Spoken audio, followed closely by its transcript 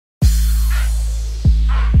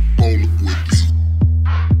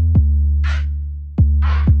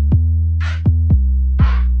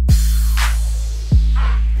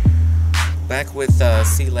back with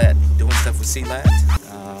CLAT, doing stuff with CLAT.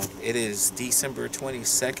 It is December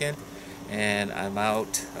 22nd, and I'm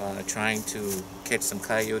out trying to catch some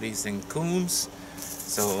coyotes and coons.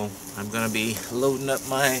 So I'm going to be loading up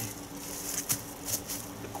my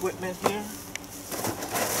equipment here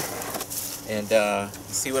and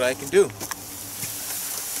see what I can do.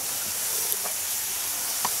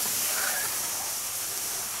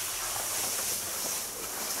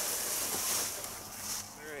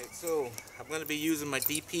 So I'm going to be using my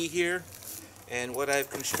DP here, and what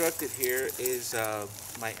I've constructed here is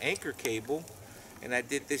my anchor cable, and I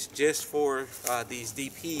did this just for these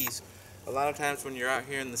DPs. A lot of times when you're out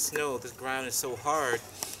here in the snow, this ground is so hard,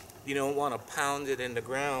 you don't want to pound it in the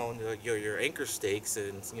ground, your anchor stakes,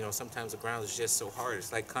 and sometimes the ground is just so hard,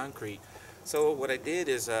 it's like concrete. So what I did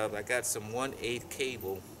is I got some 1/8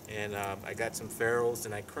 cable, and I got some ferrules,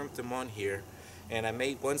 and I crimped them on here, and I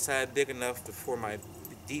made one side big enough for my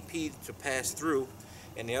DP to pass through,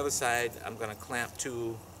 and the other side I'm going to clamp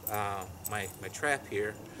to my trap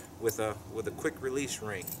here with a quick release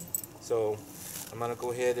ring. So I'm going to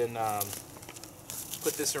go ahead and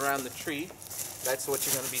put this around the tree. That's what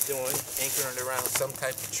you're going to be doing, anchoring it around some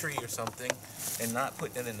type of tree or something and not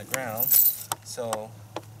putting it in the ground. So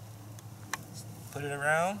put it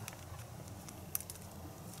around,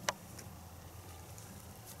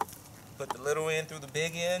 put the little end through the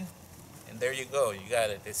big end, and there you go. You got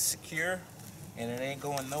it. It's secure and it ain't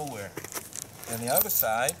going nowhere. And the other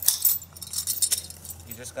side,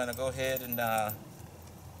 you're just going to go ahead and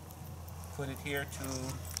put it here to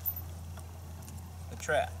the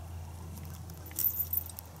trap.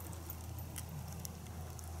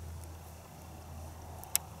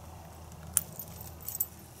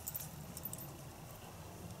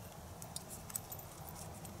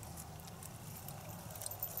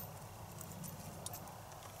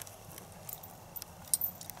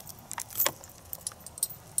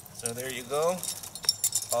 So there you go,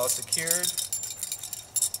 all secured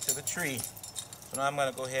to the tree. So now I'm going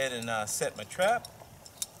to go ahead and set my trap.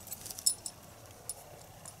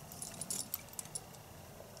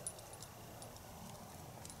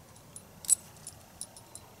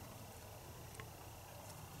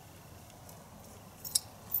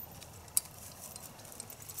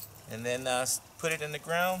 And then put it in the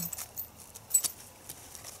ground.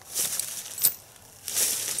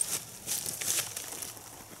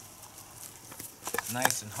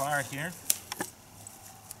 Nice and hard here.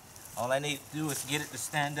 All I need to do is get it to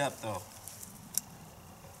stand up though.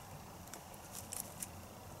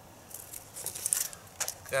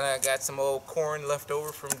 Then I got some old corn left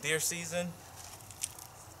over from deer season.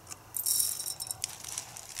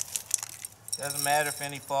 Doesn't matter if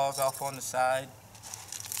any falls off on the side.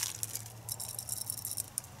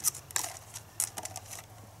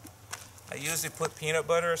 I usually put peanut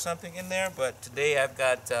butter or something in there, but today I've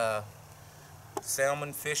got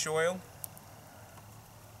salmon fish oil.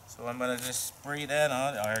 So I'm going to just spray that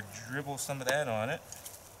on, or dribble some of that on it.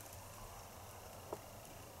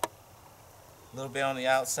 A little bit on the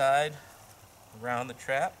outside, around the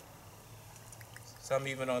trap. Some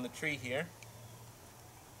even on the tree here.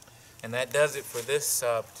 And that does it for this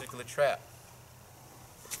particular trap.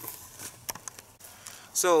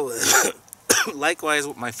 So, likewise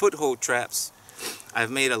with my foothold traps,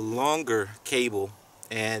 I've made a longer cable,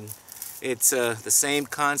 and it's the same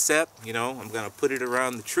concept. I'm going to put it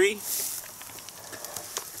around the tree,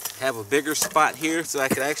 have a bigger spot here so I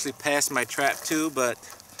could actually pass my trap to, but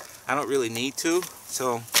I don't really need to.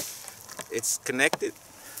 So it's connected.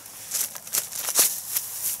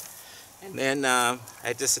 And then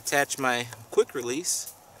I just attach my quick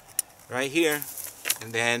release right here,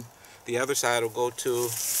 and then the other side will go to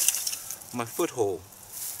my foothold.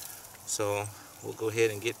 So we'll go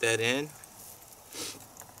ahead and get that in.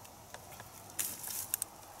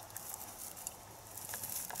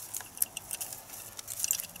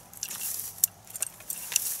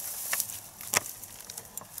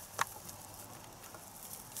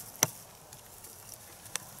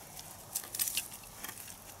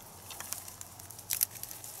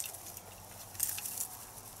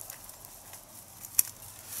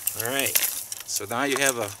 Alright, so now you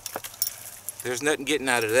have there's nothing getting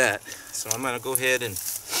out of that. So I'm going to go ahead and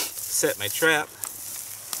set my trap.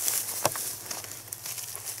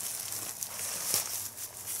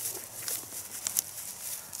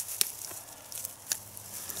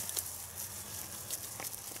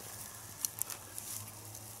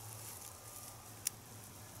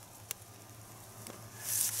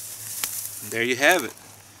 And there you have it,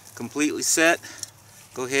 completely set.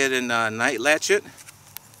 Go ahead and night latch it.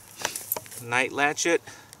 Night latch it.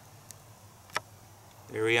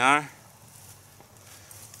 There we are.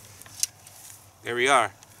 There we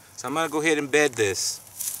are. So I'm going to go ahead and bed this.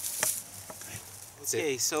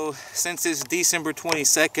 Okay, so since it's December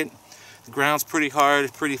 22nd, the ground's pretty hard,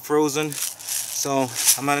 it's pretty frozen. So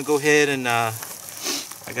I'm going to go ahead and I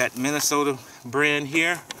got Minnesota brand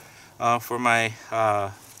here for my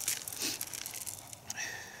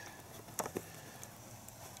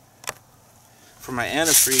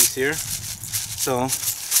antifreeze here. So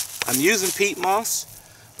I'm using peat moss,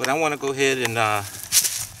 but I want to go ahead and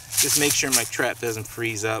just make sure my trap doesn't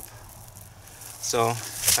freeze up. So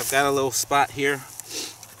I've got a little spot here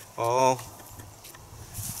all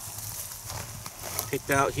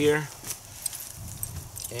picked out here,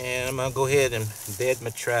 and I'm gonna go ahead and bed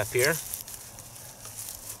my trap here.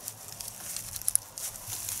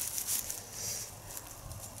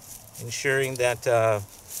 Ensuring that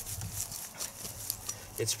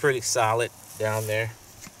it's pretty solid down there.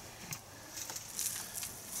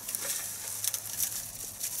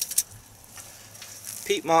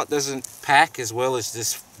 Peat moss doesn't pack as well as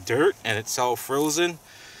this dirt, and it's all frozen.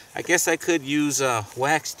 I guess I could use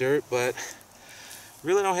wax dirt, but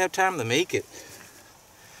really don't have time to make it.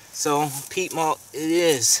 So peat moss it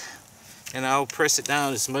is, and I'll press it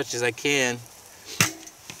down as much as I can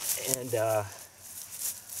and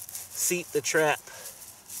seat the trap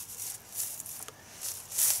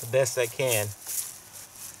the best I can.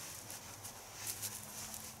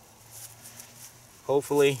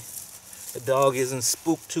 Hopefully the dog isn't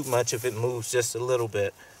spooked too much if it moves just a little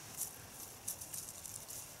bit.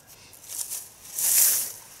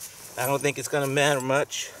 I don't think it's going to matter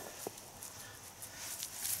much.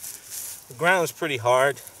 The ground is pretty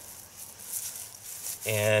hard,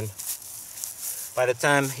 and by the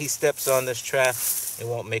time he steps on this trap, it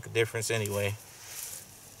won't make a difference anyway.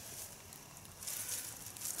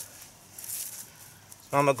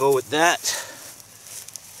 So I'm going to go with that.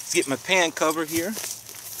 Let's get my pan cover here.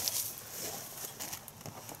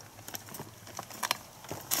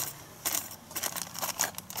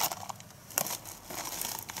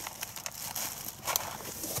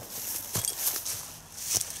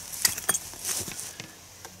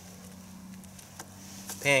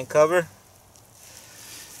 Pan cover,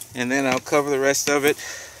 and then I'll cover the rest of it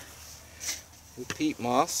with peat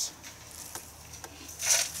moss.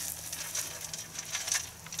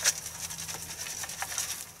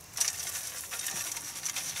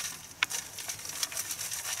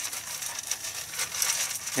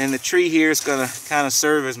 And the tree here is going to kind of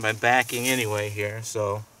serve as my backing anyway here,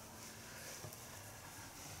 so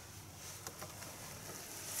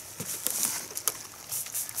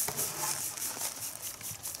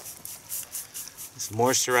let's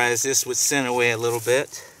moisturize this with scent away a little bit.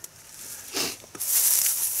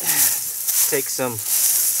 Take some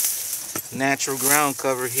natural ground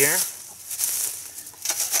cover here.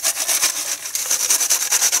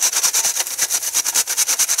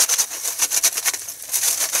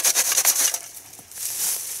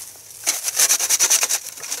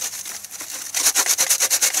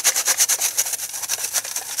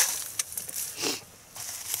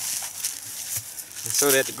 So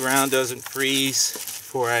that the ground doesn't freeze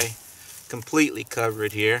before I completely cover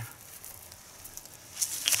it here.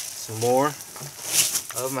 Some more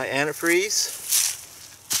of my antifreeze.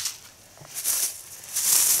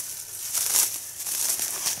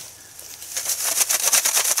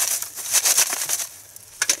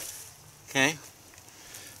 Okay.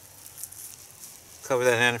 Cover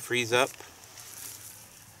that antifreeze up.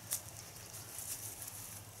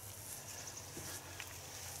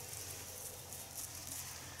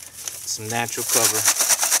 Some natural cover.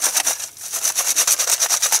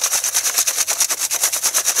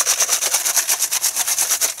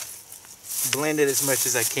 Blend it as much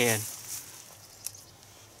as I can.